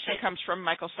next question comes from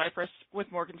Michael Cyprys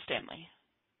with Morgan Stanley.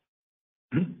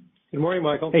 Good morning,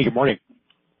 Michael. Hey, good morning.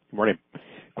 Good morning.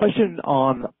 Question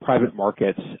on private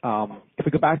markets. If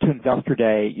we go back to Investor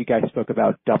Day, you guys spoke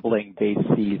about doubling base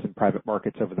fees in private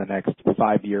markets over the next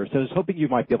 5 years. So I was hoping you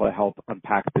might be able to help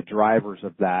unpack the drivers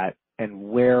of that and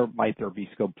where might there be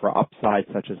scope for upside,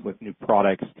 such as with new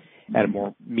products and a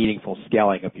more meaningful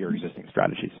scaling of your existing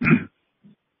strategies.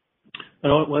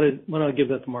 Why don't I give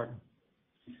that to Martin?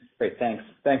 Great, thanks.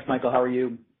 Thanks, Michael. How are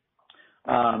you?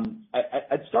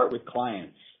 I'd start with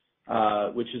clients,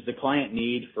 which is the client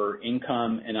need for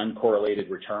income and uncorrelated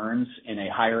returns in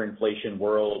a higher inflation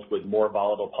world with more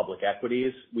volatile public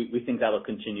equities. We think that'll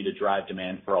continue to drive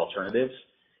demand for alternatives.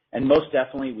 And most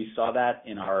definitely, we saw that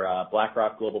in our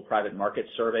BlackRock Global Private Markets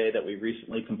survey that we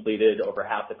recently completed. Over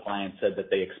half the clients said that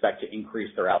they expect to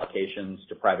increase their allocations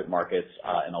to private markets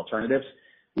and alternatives.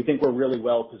 We think we're really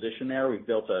well positioned there. We've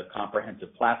built a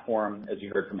comprehensive platform, as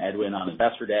you heard from Edwin on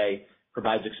Investor Day,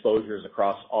 provides exposures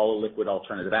across all liquid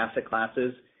alternative asset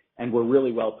classes, and we're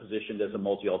really well positioned as a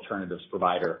multi-alternatives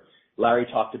provider. Larry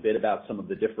talked a bit about some of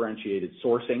the differentiated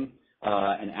sourcing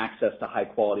and access to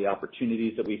high-quality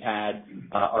opportunities that we've had,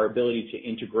 our ability to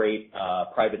integrate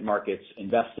private markets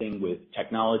investing with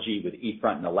technology, with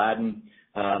eFront and Aladdin.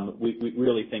 We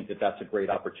really think that that's a great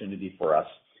opportunity for us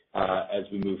as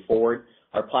we move forward.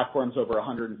 Our platform's over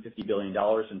 $150 billion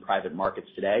in private markets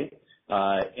today.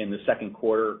 In the second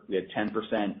quarter, we had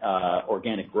 10%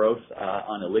 organic growth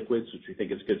on illiquids, which we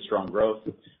think is good, strong growth.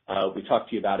 We talked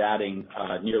to you about adding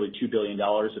nearly $2 billion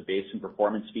of base and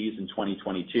performance fees in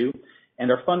 2022.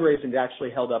 And our fundraising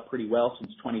actually held up pretty well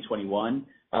since 2021.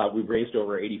 We've raised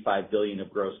over $85 billion of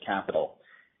gross capital.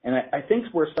 And I think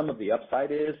where some of the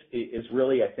upside is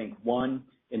really, I think, one,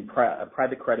 in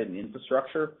private credit and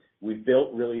infrastructure. We've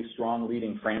built really strong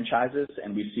leading franchises,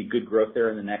 and we see good growth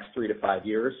there in the next 3 to 5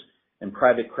 years. And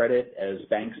private credit, as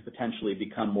banks potentially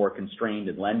become more constrained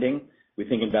in lending, we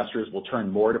think investors will turn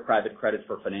more to private credit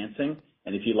for financing.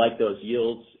 And if you like those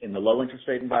yields in the low interest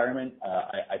rate environment,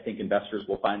 I think investors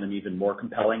will find them even more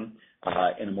compelling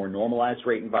in a more normalized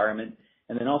rate environment.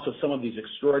 And then also some of these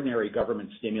extraordinary government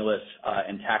stimulus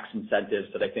and tax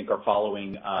incentives that I think are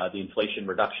following the Inflation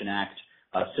Reduction Act.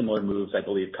 Similar moves, I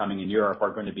believe, coming in Europe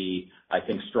are going to be, I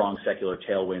think, strong secular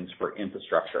tailwinds for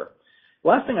infrastructure.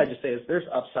 Last thing I'd just say is there's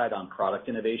upside on product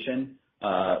innovation,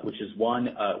 which is one,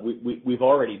 we've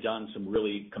already done some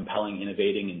really compelling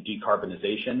innovating in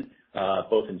decarbonization,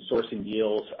 both in sourcing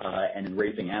deals and in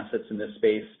raising assets in this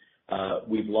space.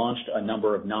 We've launched a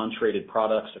number of non-traded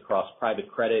products across private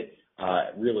credit,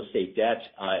 real estate debt,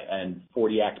 and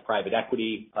 40 Act private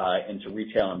equity into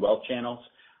retail and wealth channels.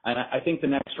 And I think the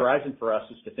next horizon for us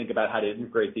is to think about how to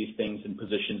integrate these things in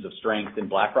positions of strength in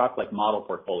BlackRock, like model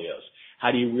portfolios.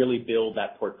 How do you really build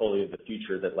that portfolio of the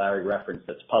future that Larry referenced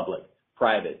that's public,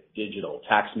 private, digital,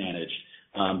 tax managed?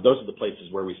 Those are the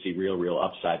places where we see real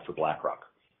upside for BlackRock.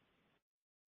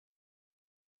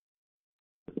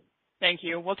 Thank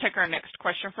you. We'll take our next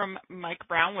question from Mike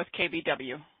Brown with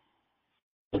KBW.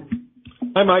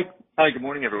 Hi, Mike. Hi, good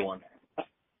morning, everyone.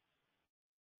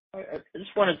 I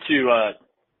just wanted to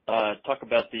talk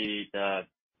about the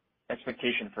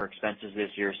expectation for expenses this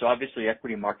year. So obviously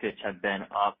equity markets have been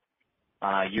up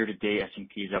year to date.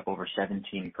 S&P is up over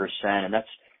 17%, and that's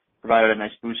provided a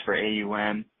nice boost for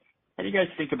AUM. How do you guys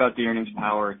think about the earnings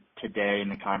power today in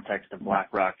the context of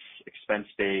BlackRock's expense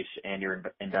base and your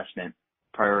investment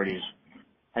priorities?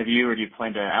 Do you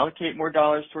plan to allocate more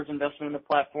dollars towards investment in the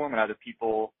platform and other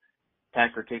people,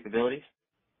 tech, or capabilities?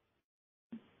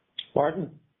 Martin?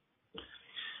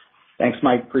 Thanks,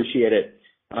 Mike. Appreciate it.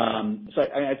 So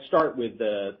I'd start with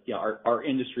our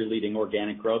industry-leading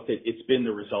organic growth. It's been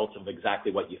the result of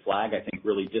exactly what you flag. I think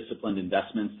really disciplined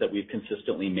investments that we've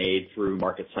consistently made through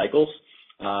market cycles.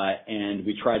 And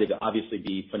we try to obviously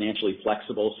be financially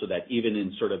flexible so that even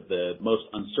in sort of the most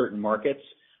uncertain markets,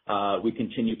 we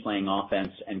continue playing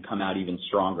offense and come out even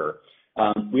stronger.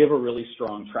 We have a really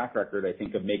strong track record, I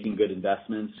think, of making good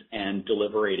investments and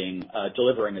delivering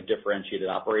a differentiated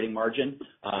operating margin.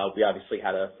 We obviously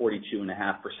had a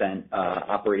 42.5%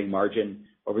 operating margin.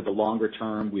 Over the longer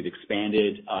term, we've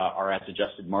expanded our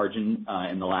as-adjusted margin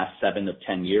in the last 7 of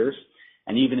 10 years.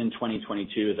 And even in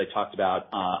 2022, as I talked about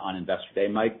on Investor Day,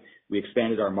 Mike, we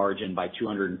expanded our margin by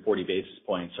 240 basis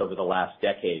points over the last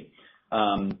decade.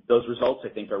 Those results, I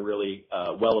think, are really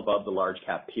well above the large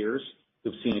cap peers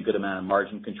who've seen a good amount of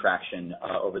margin contraction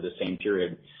over the same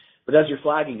period. But as you're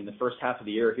flagging, in the first half of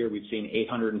the year here, we've seen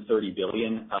 $830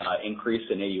 billion increase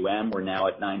in AUM. We're now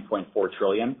at $9.4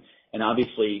 trillion. And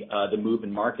obviously, the move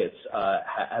in markets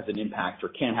has an impact or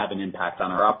can have an impact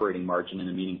on our operating margin in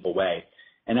a meaningful way.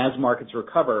 And as markets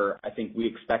recover, I think we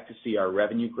expect to see our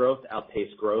revenue growth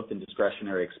outpace growth in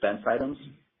discretionary expense items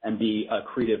and be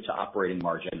accretive to operating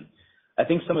margin. I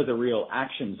think some of the real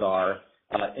actions are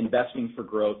investing for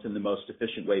growth in the most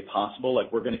efficient way possible.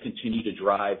 Like, we're going to continue to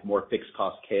drive more fixed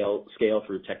cost scale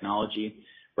through technology.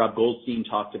 Rob Goldstein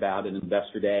talked about in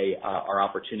Investor Day our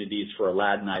opportunities for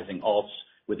Aladdinizing alts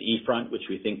with eFront, which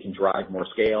we think can drive more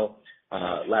scale.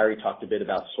 Larry talked a bit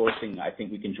about sourcing. I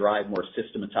think we can drive more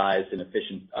systematized and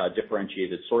efficient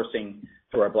differentiated sourcing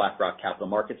through our BlackRock Capital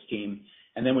Markets team.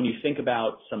 And then when you think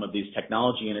about some of these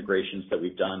technology integrations that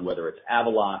we've done, whether it's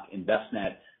Avaloq,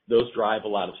 Envestnet, those drive a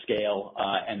lot of scale,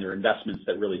 and they're investments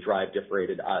that really drive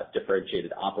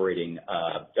differentiated operating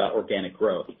organic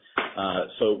growth.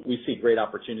 So we see great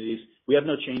opportunities. We have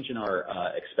no change in our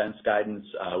expense guidance.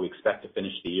 We expect to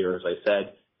finish the year, as I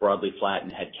said, broadly flat in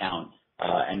headcount,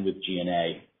 and with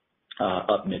G&A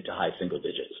up mid to high single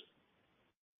digits.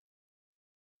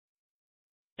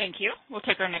 Thank you. We'll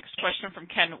take our next question from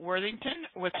Ken Worthington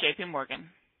with J.P. Morgan.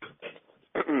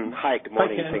 Hi, good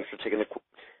morning. Hi, Ken. Thanks for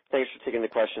taking the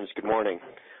questions. Good morning.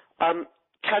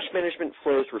 Cash management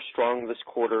flows were strong this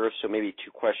quarter, so maybe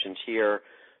two questions here.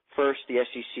 First, the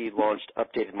SEC launched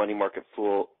updated money market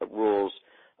rules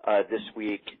this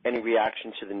week. Any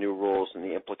reaction to the new rules and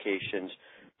the implications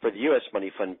for the U.S.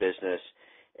 money fund business?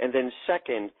 And then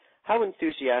second, how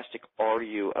enthusiastic are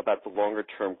you about the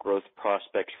longer-term growth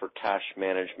prospects for cash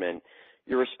management?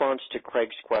 Your response to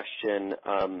Craig's question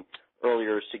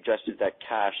earlier suggested that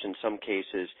cash, in some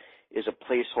cases, is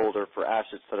a placeholder for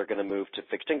assets that are going to move to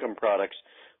fixed income products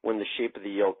when the shape of the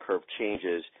yield curve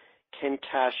changes. Can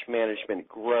cash management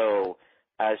grow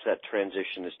as that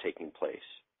transition is taking place?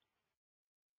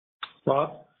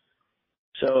 Rob?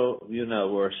 So,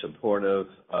 we're supportive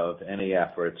of any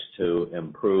efforts to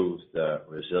improve the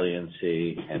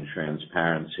resiliency and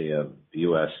transparency of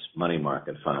U.S. money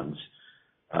market funds.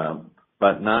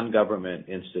 But non-government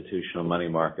institutional money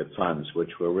market funds,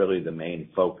 which were really the main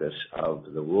focus of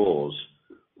the rules,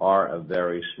 are a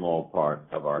very small part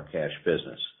of our cash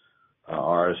business.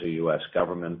 Ours are U.S.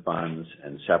 government funds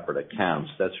and separate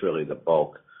accounts. That's really the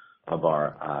bulk of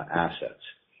our assets.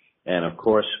 And of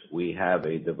course, we have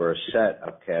a diverse set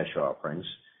of cash offerings,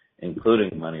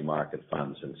 including money market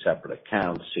funds and separate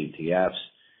accounts, CTFs,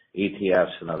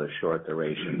 ETFs, and other short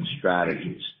duration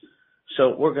strategies.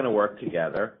 So we're going to work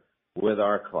together with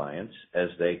our clients as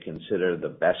they consider the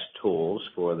best tools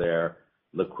for their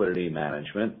liquidity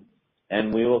management.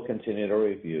 And we will continue to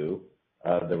review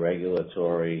the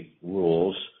regulatory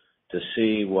rules to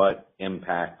see what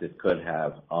impact it could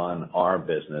have on our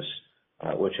business,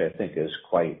 which I think is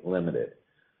quite limited.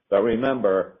 But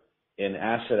remember, in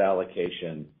asset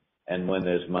allocation and when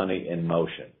there's money in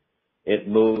motion, it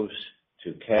moves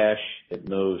to cash, it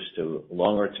moves to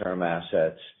longer term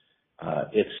assets.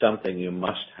 It's something you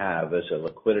must have as a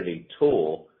liquidity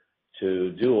tool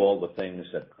to do all the things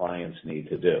that clients need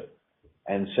to do.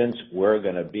 And since we're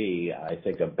going to be, I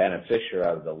think, a beneficiary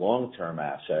of the long-term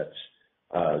assets,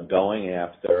 going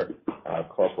after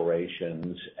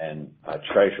corporations and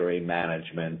treasury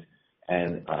management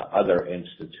and other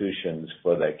institutions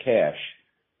for their cash,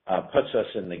 puts us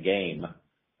in the game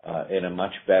in a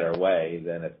much better way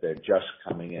than if they're just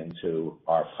coming into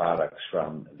our products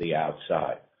from the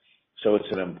outside. So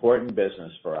it's an important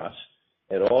business for us.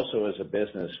 It also is a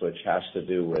business which has to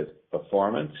do with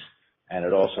performance, and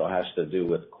it also has to do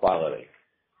with quality.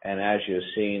 And as you've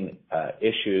seen,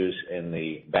 issues in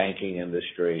the banking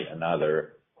industry and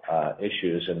other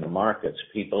issues in the markets,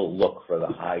 people look for the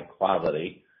high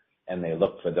quality and they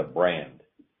look for the brand.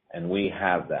 And we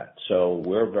have that. So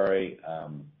we're very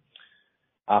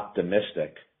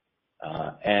optimistic,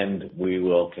 and we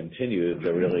will continue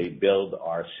to really build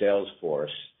our sales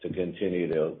force to continue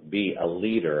to be a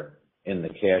leader in the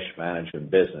cash management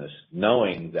business,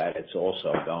 knowing that it's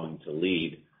also going to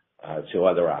lead to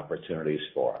other opportunities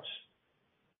for us.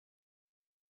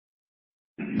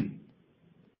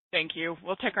 Thank you.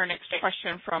 We'll take our next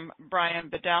question from Brian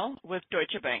Bedell with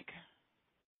Deutsche Bank.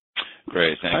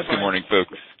 Great. Thanks. Hi, good morning,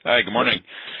 folks. Hi, good morning.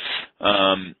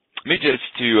 Maybe just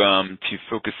to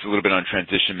focus a little bit on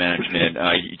transition management.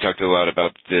 You talked a lot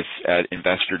about this at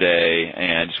Investor Day,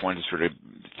 and just wanted to sort of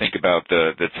think about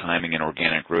the timing and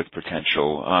organic growth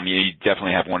potential. You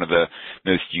definitely have one of the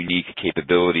most unique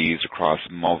capabilities across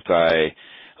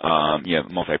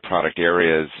multi-product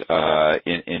areas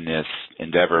in this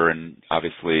endeavor, and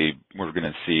obviously we're going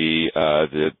to see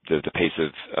the pace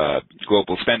of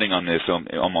global spending on this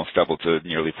almost double to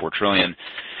nearly $4 trillion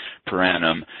per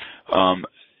annum.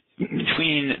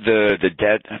 Between the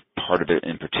debt part of it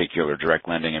in particular, direct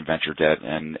lending and venture debt,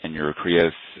 and your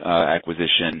Creus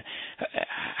acquisition,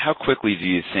 how quickly do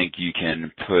you think you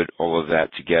can put all of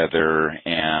that together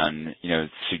and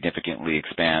significantly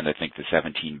expand, I think, the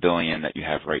 $17 billion that you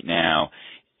have right now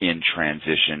in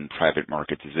transition private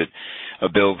markets? Is it a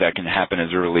build that can happen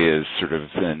as early as sort of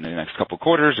in the next couple of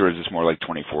quarters, or is this more like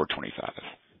 24, 25?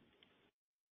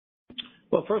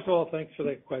 Well, first of all, thanks for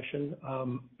that question.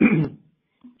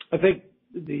 I think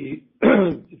the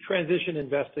transition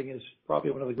investing is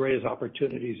probably one of the greatest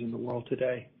opportunities in the world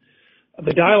today.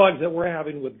 The dialogues that we're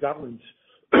having with governments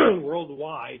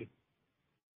worldwide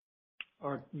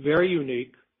are very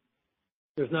unique.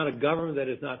 There's not a government that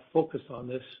is not focused on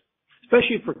this,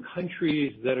 especially for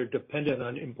countries that are dependent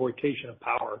on importation of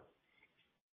power.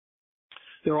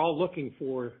 They're all looking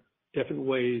for different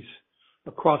ways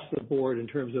across the board in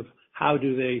terms of how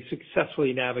do they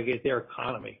successfully navigate their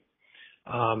economy.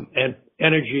 And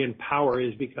energy and power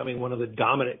is becoming one of the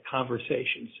dominant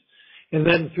conversations. And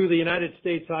then through the United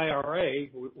States IRA,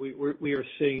 we are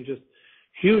seeing just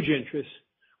huge interest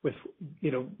with,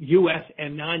 U.S.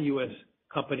 and non-U.S.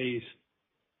 companies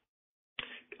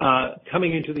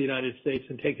coming into the United States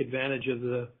and take advantage of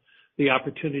the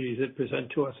opportunities that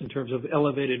present to us in terms of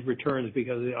elevated returns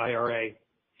because of the IRA.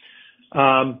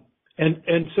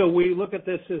 And so we look at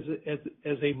this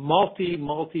as a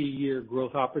multi-year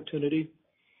growth opportunity.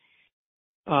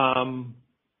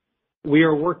 We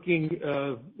are working,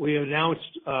 we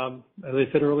announced, as I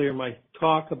said earlier in my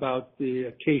talk, about the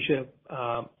Acacia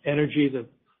Energy, the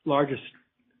largest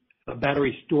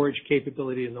battery storage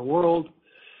capability in the world.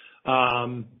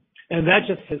 And that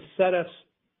just has set us,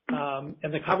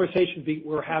 and the conversation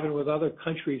we're having with other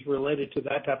countries related to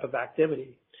that type of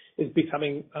activity is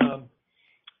becoming a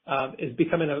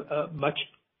much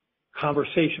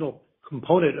conversational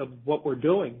component of what we're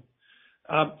doing.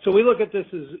 So we look at this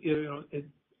as,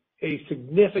 a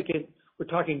significant, we're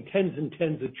talking tens and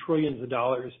tens of trillions of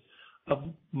dollars of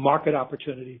market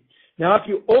opportunity. Now, if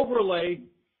you overlay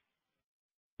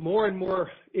more and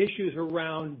more issues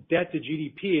around debt to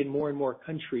GDP in more and more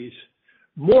countries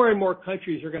are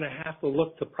going to have to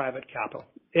look to private capital.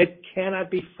 It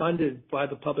cannot be funded by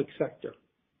the public sector.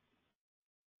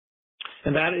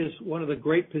 And that is one of the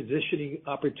great positioning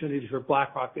opportunities for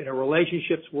BlackRock in our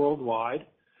relationships worldwide.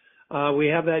 We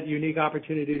have that unique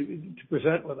opportunity to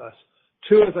present with us.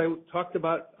 Two, as I talked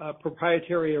about,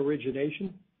 proprietary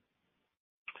origination.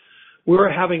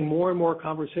 We're having more and more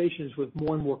conversations with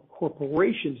more and more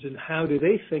corporations and how do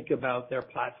they think about their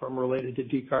platform related to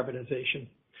decarbonization.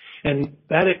 And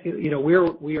that,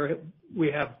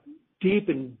 we have deep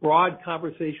and broad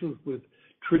conversations with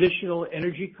traditional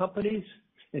energy companies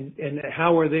and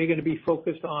how are they going to be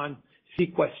focused on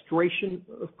sequestration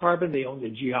of carbon. They own the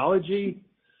geology.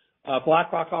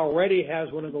 BlackRock already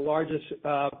has one of the largest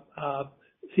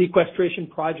sequestration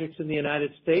projects in the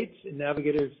United States in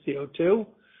Navigator CO2.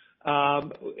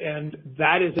 And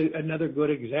that is another good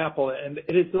example. And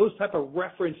it is those type of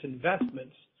reference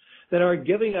investments that are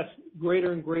giving us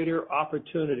greater and greater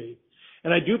opportunity.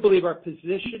 And I do believe our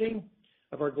positioning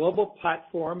of our global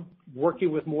platform,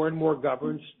 working with more and more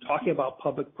governments, talking about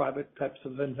public-private types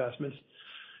of investments,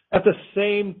 at the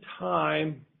same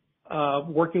time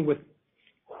working with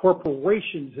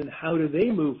corporations and how do they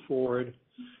move forward,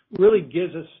 really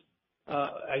gives us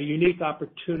a unique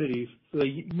opportunity for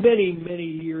the many, many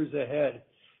years ahead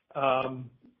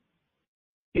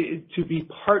to be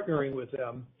partnering with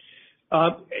them.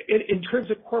 In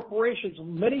terms of corporations,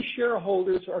 many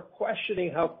shareholders are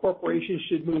questioning how corporations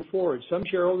should move forward. Some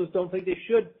shareholders don't think they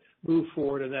should move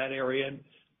forward in that area.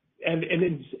 And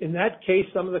in that case,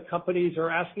 some of the companies are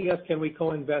asking us, can we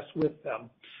co-invest with them?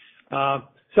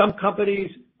 Some companies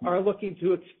are looking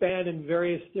to expand in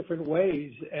various different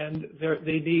ways, and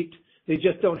they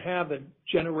just don't have the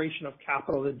generation of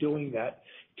capital to doing that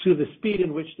to the speed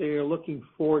in which they are looking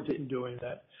forward to doing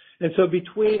that. And so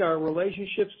between our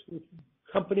relationships with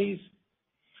companies,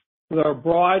 with our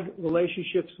broad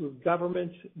relationships with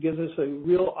governments, gives us a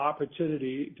real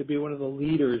opportunity to be one of the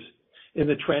leaders in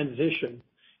the transition.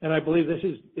 And I believe this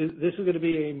is going to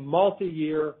be a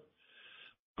multi-year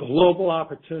global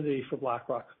opportunity for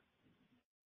BlackRock.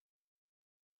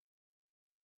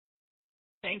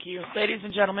 Thank you. Ladies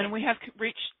and gentlemen, we have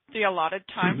reached the allotted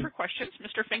time for questions.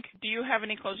 Mr. Fink, do you have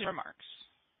any closing remarks?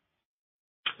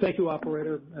 Thank you,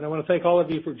 operator. And I want to thank all of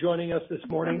you for joining us this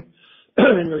morning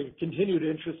and your continued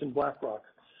interest in BlackRock.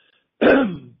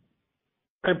 I'm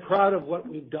proud of what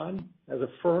we've done as a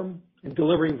firm in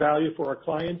delivering value for our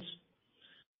clients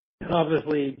and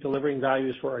obviously delivering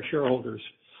values for our shareholders.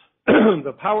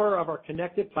 The power of our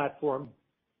connected platform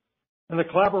and the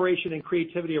collaboration and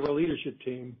creativity of our leadership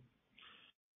team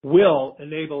will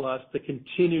enable us to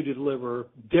continue to deliver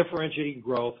differentiating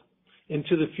growth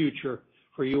into the future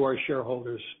for you, our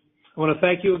shareholders. I want to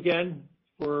thank you again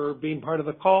for being part of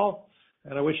the call,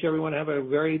 and I wish everyone have a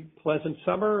very pleasant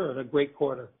summer and a great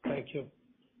quarter. Thank you.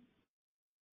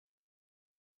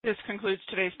 This concludes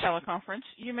today's teleconference.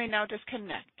 You may now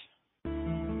disconnect.